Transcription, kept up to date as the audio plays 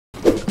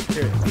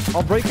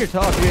I'll break your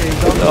top here.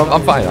 No,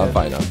 I'm fine. I'm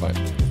fine. I'm fine.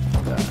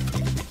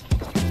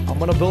 I'm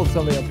gonna build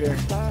something up here.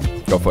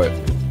 Go for it.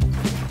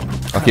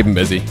 I'll keep him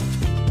busy.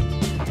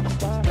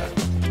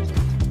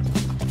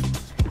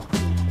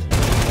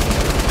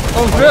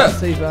 Oh shit!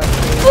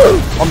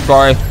 I'm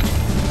sorry.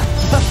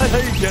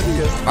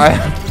 I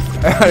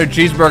had a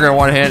cheeseburger in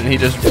one hand and he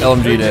just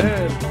LMG'd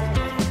in.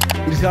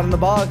 He just got in the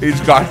box.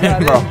 He's got it,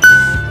 bro.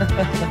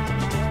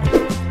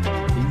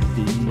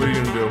 What are you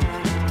gonna do?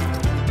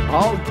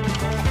 Oh.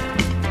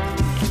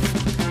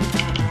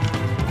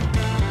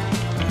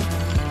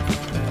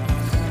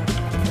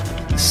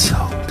 So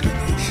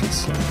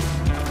delicious.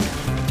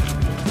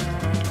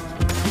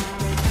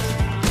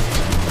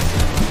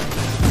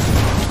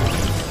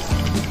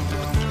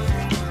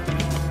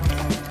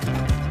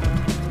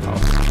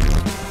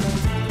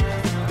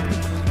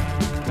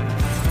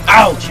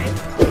 Ouch!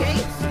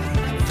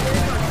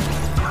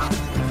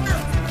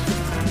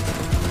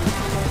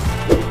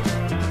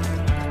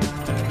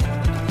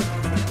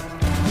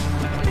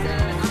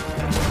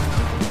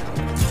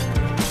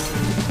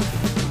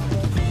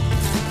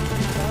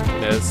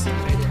 Yes.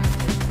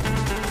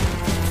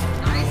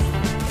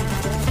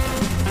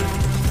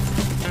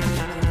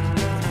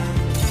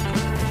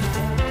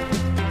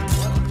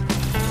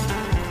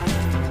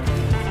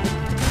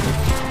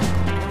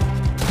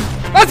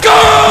 Let's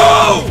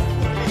go!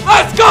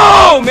 Let's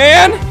go,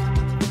 man!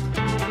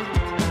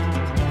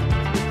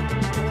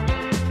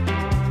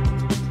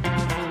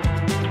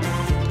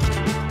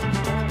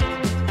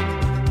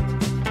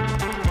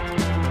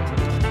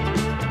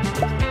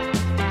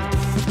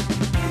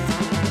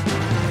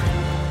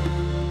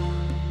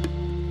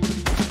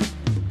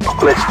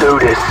 Let's do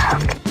this.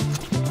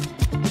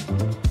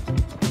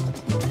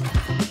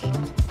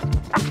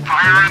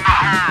 Fire in the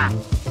hole.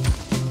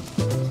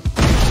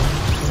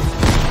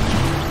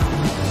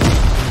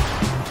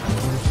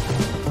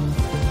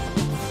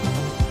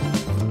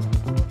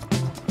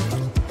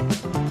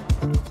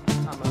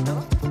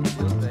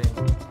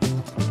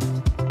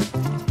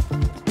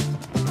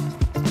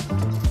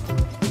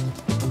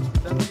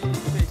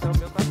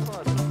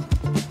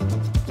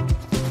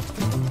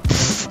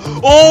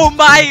 Oh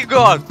my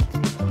god!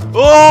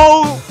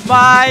 Oh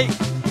my...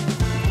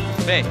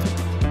 Vem.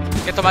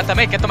 Quer tomar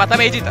também? Quer tomar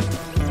também, Edita? ¡Meu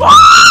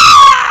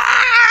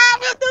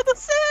Dios do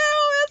céu!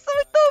 ¡Eso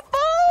es muy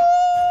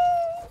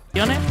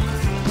bom!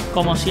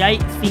 Como si hay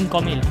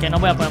 5000, que no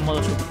voy a poner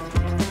modo sub.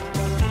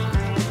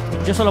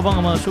 Yo solo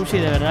pongo modo sub si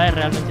de verdad es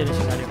realmente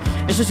necesario.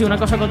 Eso sí, una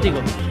cosa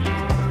contigo.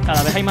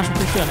 Cada vez hay más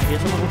suscripciones y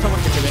eso me gusta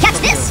porque te ven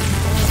contigo.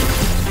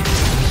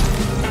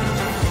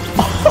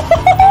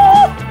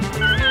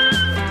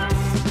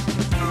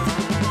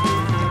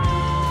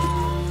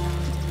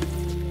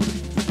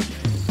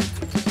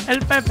 El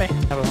Pepe.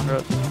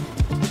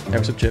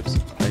 Have some chips.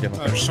 How you doing?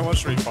 There's so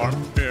much to refarm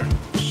here.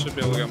 Should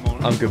be able to get more.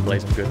 I'm good,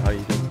 Blaze. I'm good. How are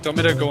you doing? Do you want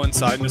me to go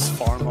inside and just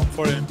farm up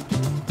for you?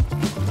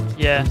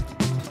 Yeah,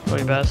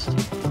 probably best.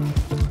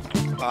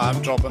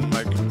 I'm dropping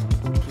like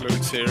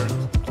loot here.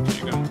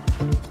 You can.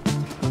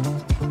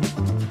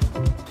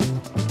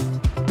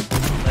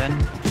 Then.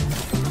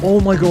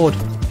 Oh my god.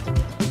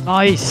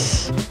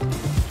 Nice.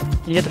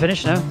 You get to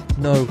finish now.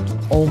 No.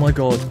 Oh my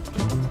god.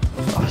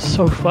 Oh,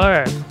 so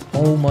far.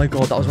 Oh my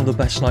god. That was one of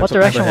the best snipes What I've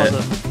direction ever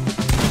was hit. it?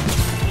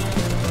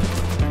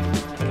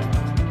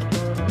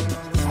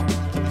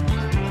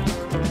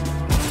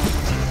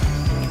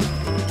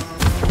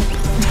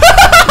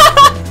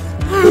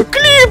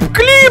 Клип!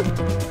 Клип!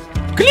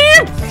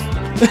 Клип!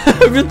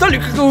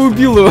 Виталик как его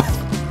убил его.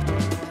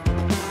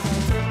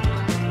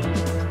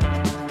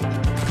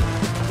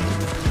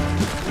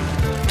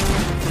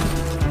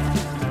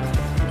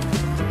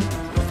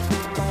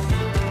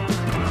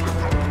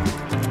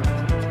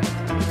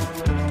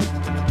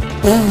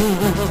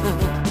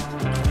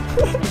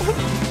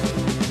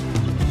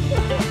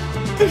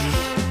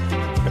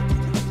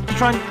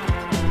 Trying.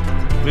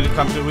 We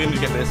need to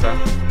get this, sir.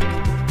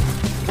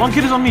 One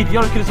kid is on me, the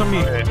other kid is on me.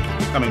 Okay.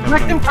 Coming.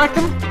 Cracked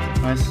him.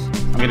 Nice.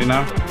 I'm getting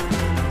now.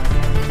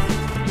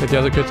 Hit the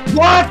other kid.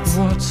 What?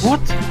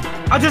 What?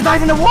 I just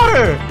died in the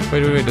water!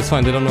 Wait, that's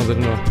fine. They don't know.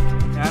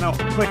 Yeah, I know.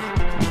 Quick.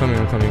 I'm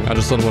coming. I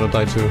just don't want to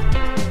die too.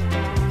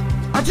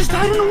 I just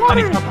died in the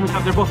water!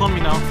 They're both on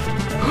me now.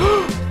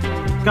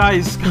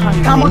 Guys.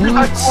 Camo just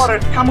died to water.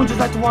 Camo just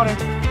died to water.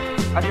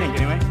 I think,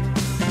 anyway.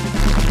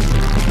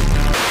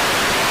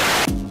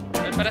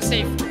 Para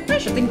safe.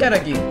 Fecha, tem cara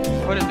aqui.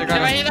 Ele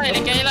vai healar,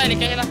 ele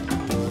quer healar.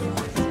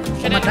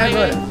 Vou matar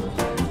agora.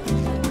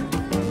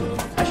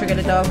 Acho que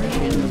ele tava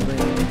fugindo.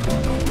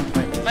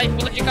 Vai,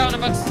 pula de carro na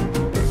box.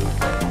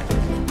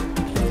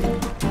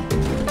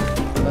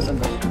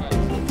 Passando.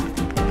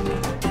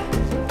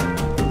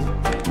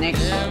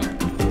 Next.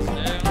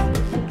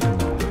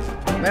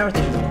 Vai,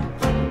 Ortiz.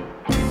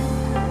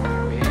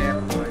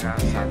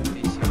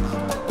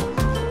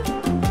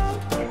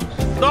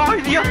 No,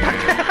 idiota!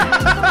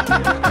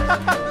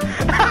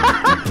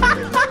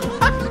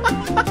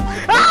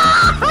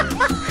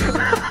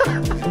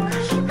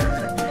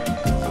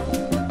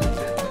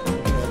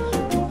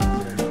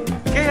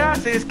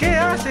 ¿Qué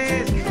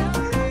haces?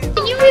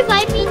 Can you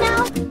revive me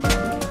now?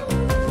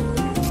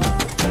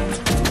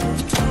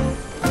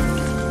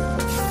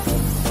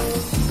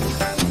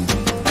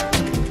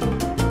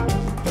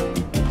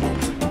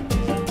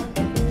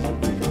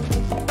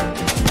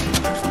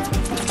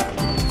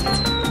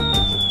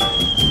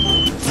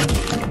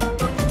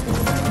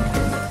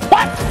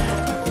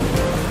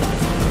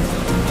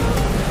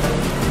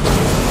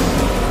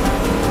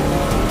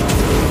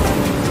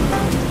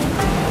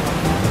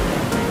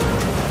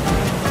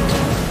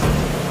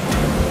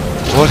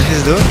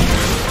 this, dude?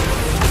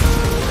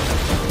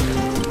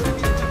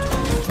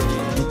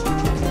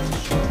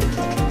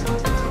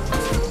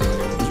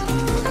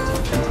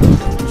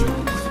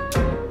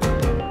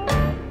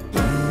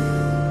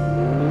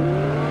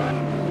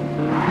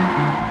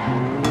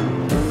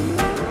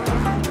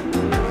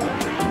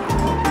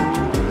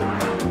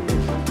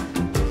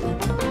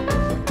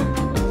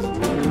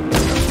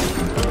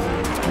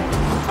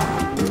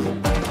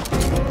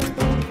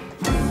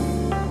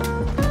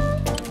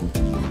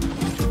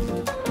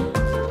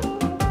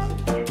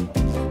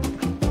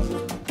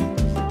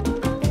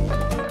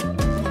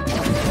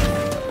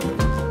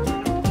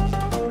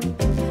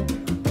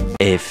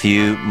 A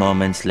few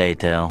moments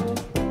later.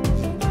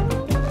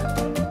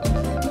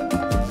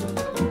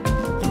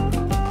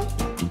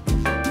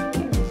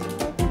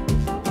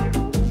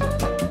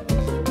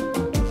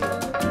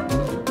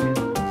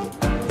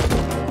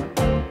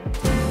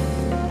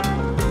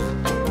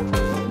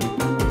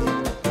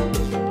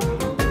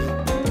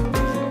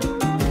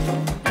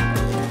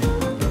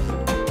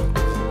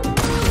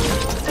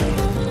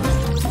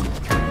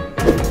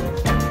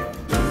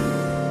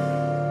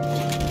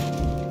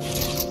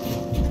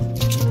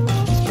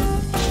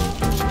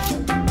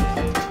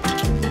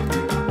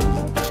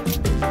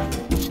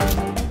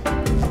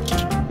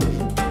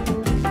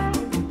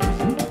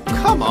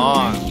 Come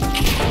on.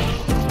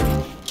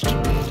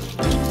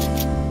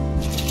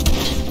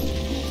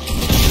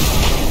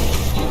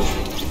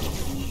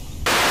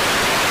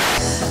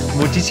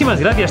 Muchísimas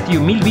gracias, tío.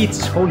 1000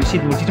 bits. Holy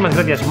shit. Muchísimas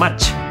gracias,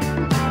 Match.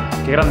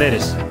 Qué grande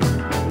eres.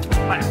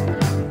 Vale.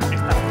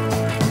 Está.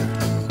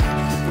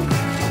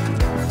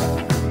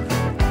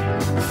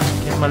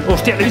 Qué mal.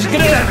 ¡Hostia! ¡Debéis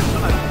creer!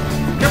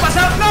 ¿Qué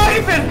pasa? ¡No,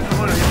 Hiper!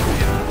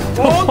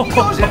 ¡Oh,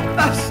 Dios!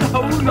 ¡Estás a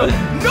uno!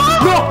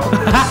 ¡No!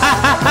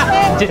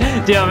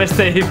 Llévame,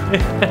 Steve.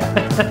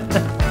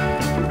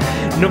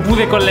 No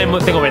pude con la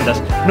emoción. Tengo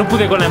vendas. No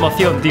pude con la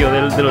emoción, tío,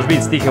 de los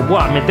bits. Dije,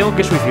 ¡buah! Me tengo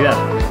que suicidar.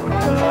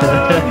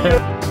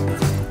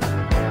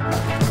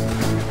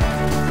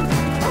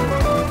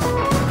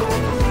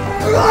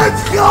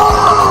 Let's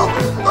go!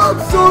 I'm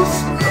so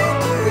sneaky!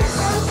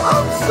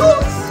 I'm so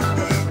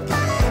sneaky!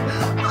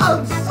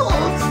 I'm so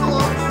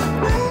sneaky!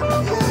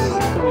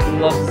 We do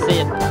love to see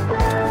it.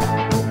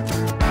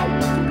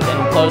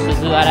 Getting closer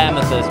to that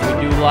amethyst, we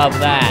do love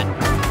that.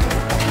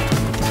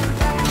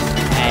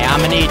 Hey,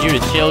 I'ma need you to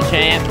chill,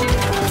 champ.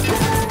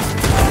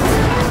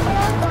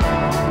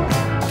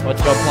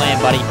 What's your plan,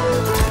 buddy?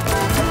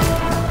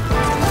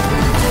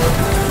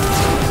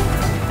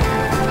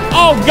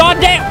 Oh,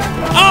 goddamn!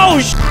 Oh,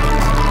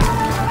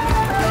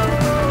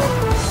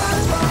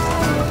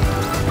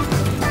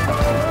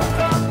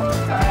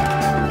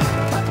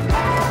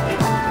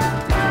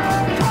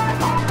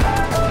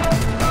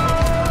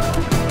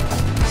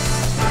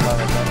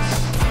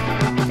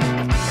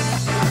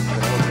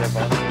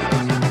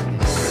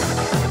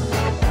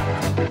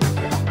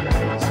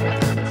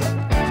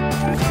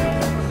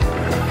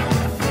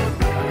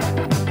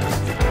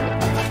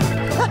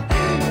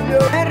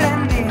 Me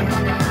rendí.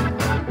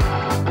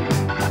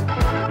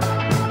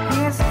 Y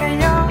es que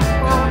yo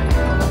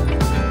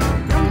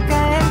nunca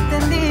he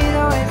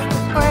entendido este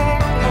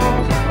juego,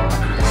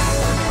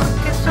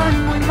 porque soy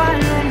muy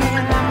malo en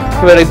el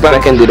amor. Ver para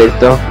que en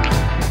directo.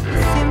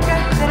 Siempre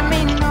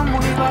termino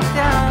muy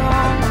bateado,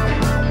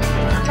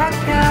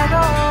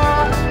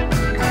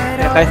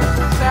 pero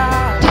tú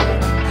sabes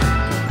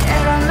que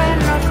lo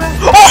menos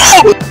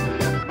es...